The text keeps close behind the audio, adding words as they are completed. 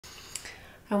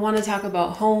I want to talk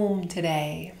about home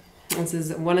today. This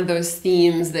is one of those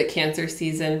themes that Cancer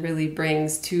season really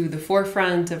brings to the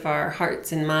forefront of our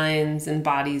hearts and minds and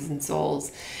bodies and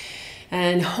souls.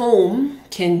 And home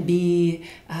can be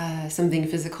something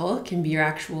physical. It can be your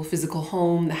actual physical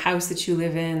home, the house that you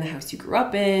live in, the house you grew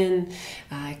up in.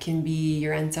 It can be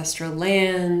your ancestral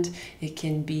land. It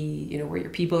can be, where your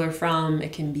people are from.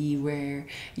 It can be where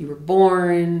you were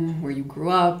born, where you grew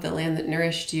up, the land that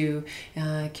nourished you.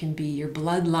 It can be your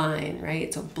bloodline,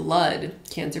 right? So blood,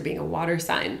 Cancer being a water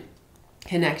sign,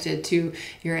 connected to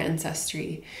your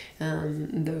ancestry,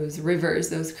 those rivers,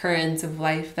 those currents of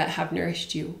life that have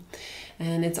nourished you.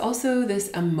 And it's also this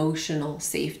emotional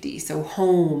safety. So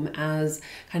home as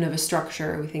kind of a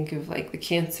structure, we think of like the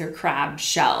Cancer crab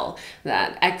shell,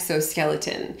 that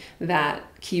exoskeleton that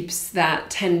keeps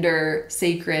that tender,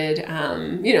 sacred,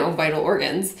 vital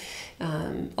organs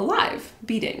alive,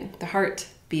 beating, the heart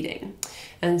beating.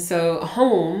 And so a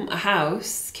home, a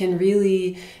house, can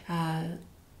really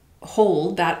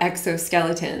hold that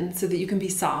exoskeleton so that you can be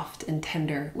soft and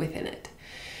tender within it.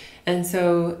 And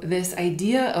so this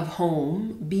idea of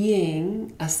home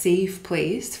being a safe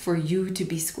place for you to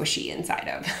be squishy inside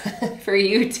of, for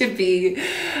you to be,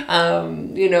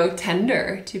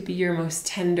 tender, to be your most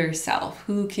tender self.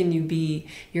 Who can you be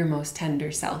your most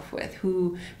tender self with?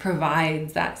 Who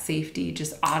provides that safety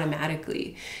just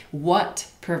automatically?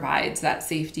 What provides that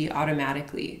safety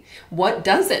automatically? What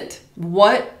doesn't?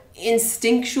 What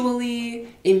instinctually,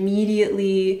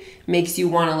 immediately makes you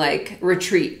want to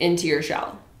retreat into your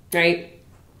shell? Right?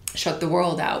 Shut the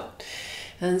world out.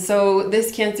 And so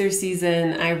this Cancer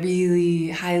season, I really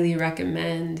highly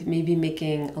recommend maybe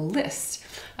making a list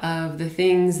of the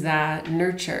things that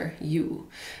nurture you,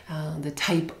 the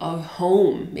type of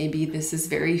home. Maybe this is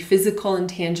very physical and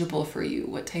tangible for you.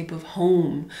 What type of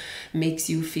home makes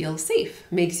you feel safe,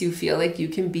 makes you feel like you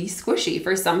can be squishy?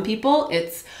 For some people,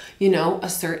 it's, a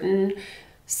certain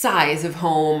size of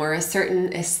home or a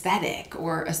certain aesthetic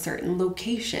or a certain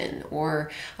location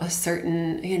or a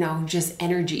certain, just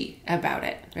energy about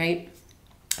it, right?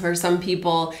 For some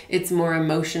people, it's more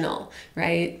emotional,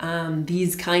 right?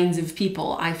 These kinds of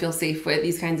people I feel safe with.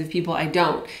 These kinds of people I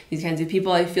don't. These kinds of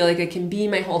people I feel like I can be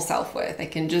my whole self with. I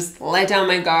can just let down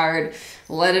my guard,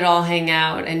 let it all hang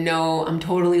out, and know I'm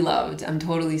totally loved. I'm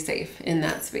totally safe in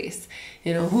that space.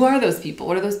 Who are those people?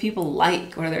 What are those people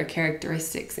like? What are their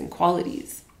characteristics and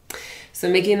qualities? So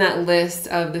making that list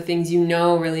of the things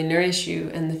really nourish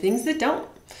you and the things that don't.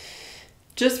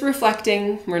 Just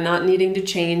reflecting, we're not needing to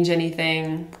change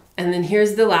anything. And then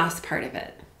here's the last part of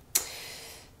it.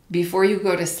 Before you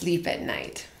go to sleep at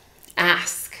night,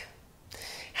 ask,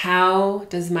 how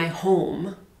does my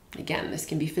home, again, this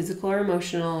can be physical or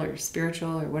emotional or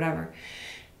spiritual or whatever,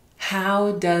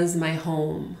 how does my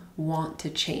home want to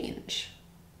change?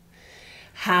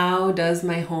 How does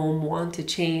my home want to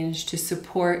change to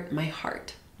support my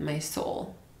heart, my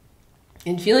soul,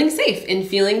 in feeling safe, in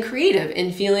feeling creative,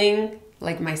 in feeling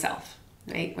like myself,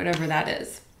 right? Whatever that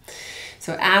is.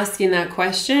 So asking that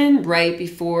question right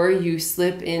before you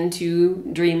slip into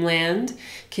dreamland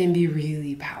can be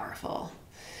really powerful,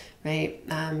 right?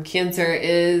 Cancer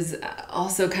is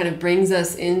also kind of brings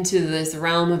us into this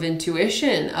realm of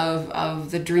intuition,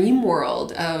 of the dream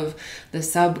world, of the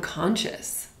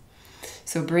subconscious.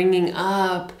 So bringing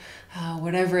up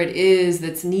whatever it is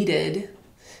that's needed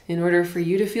in order for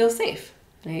you to feel safe,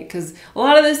 right? Because a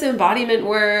lot of this embodiment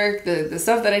work, the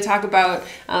stuff that I talk about,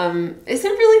 isn't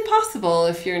really possible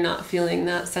if you're not feeling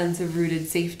that sense of rooted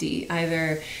safety,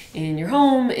 either in your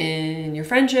home, in your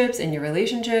friendships, in your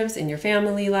relationships, in your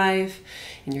family life,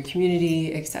 in your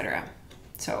community, etc.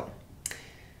 So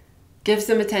give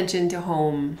some attention to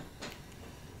home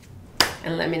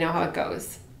and let me know how it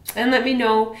goes. And let me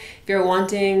know if you're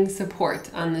wanting support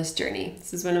on this journey.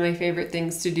 This is one of my favorite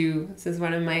things to do. This is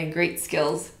one of my great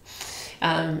skills,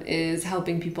 is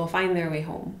helping people find their way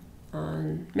home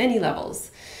on many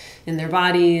levels, in their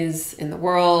bodies, in the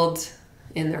world,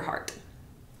 in their heart.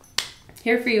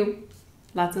 Here for you.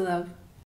 Lots of love.